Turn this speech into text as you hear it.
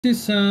Do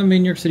some New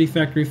York City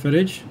factory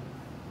footage.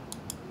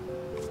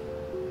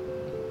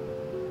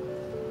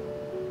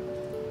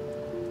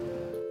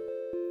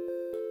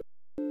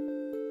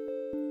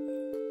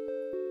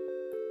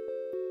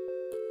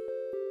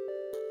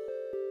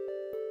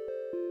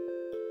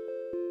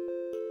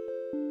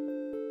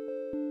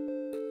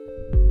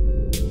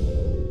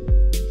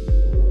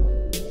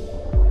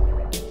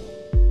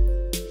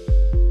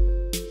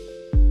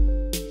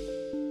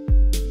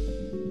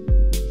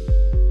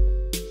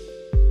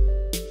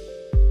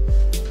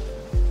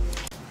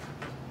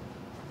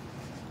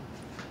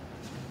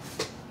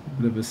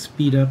 Bit of a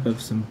speed up of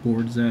some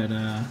boards that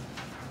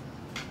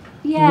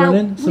yeah, we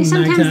sometimes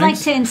MagTags. like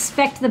to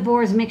inspect the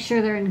boards, make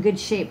sure they're in good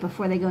shape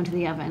before they go into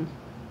the oven.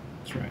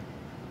 That's right.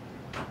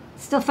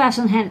 Still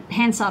faster than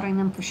hand soldering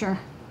them for sure.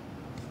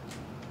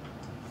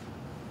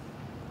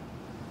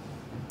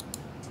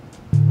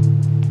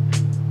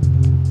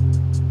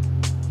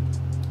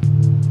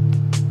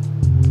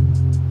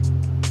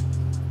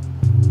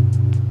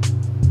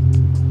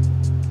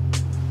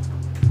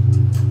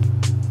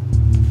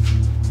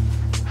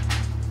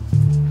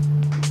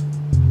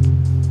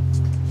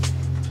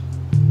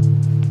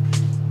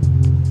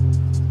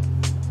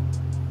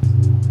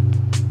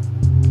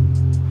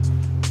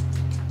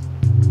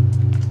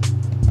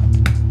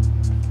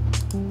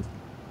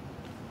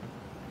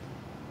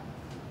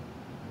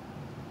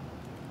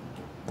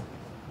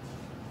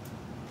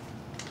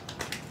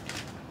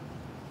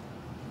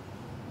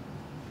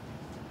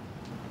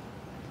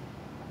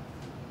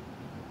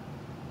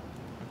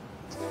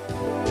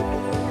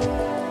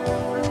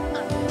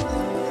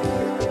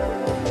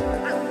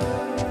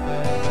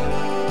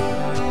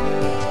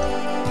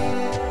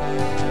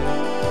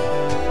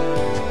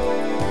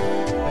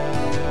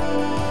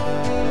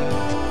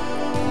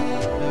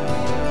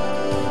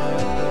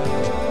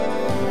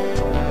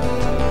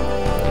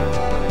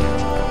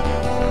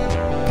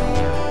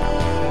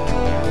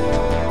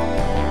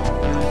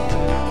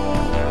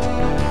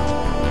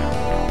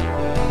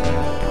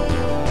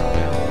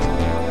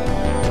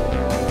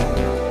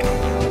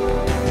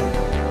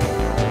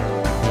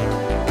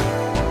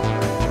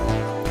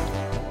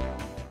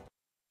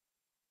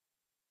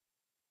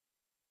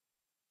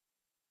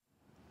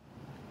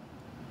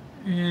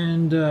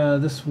 And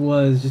this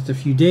was just a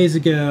few days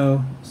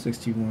ago.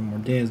 61 more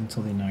days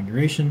until the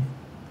inauguration.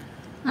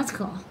 That's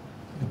cool.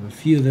 I have a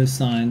few of those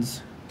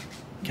signs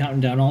counting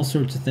down all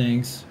sorts of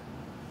things,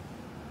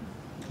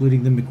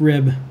 including the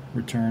McRib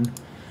return.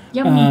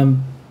 Yep.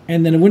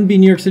 And then it wouldn't be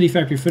New York City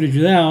factory footage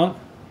without.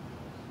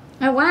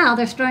 Oh wow,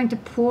 they're starting to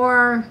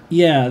pour.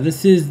 Yeah,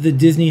 this is the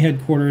Disney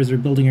headquarters. They're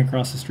building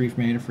across the street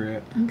from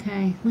Adafruit.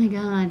 Okay, my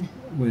God.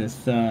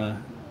 With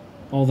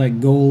all that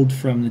gold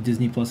from the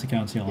Disney Plus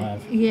accounts you'll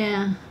have.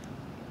 Yeah.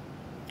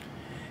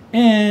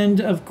 And,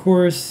 of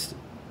course,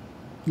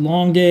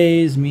 long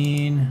days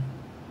mean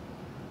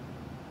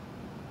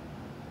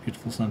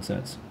beautiful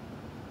sunsets.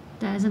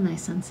 That is a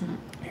nice sunset.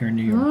 Here in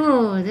New York.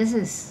 Oh, this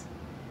is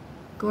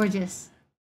gorgeous.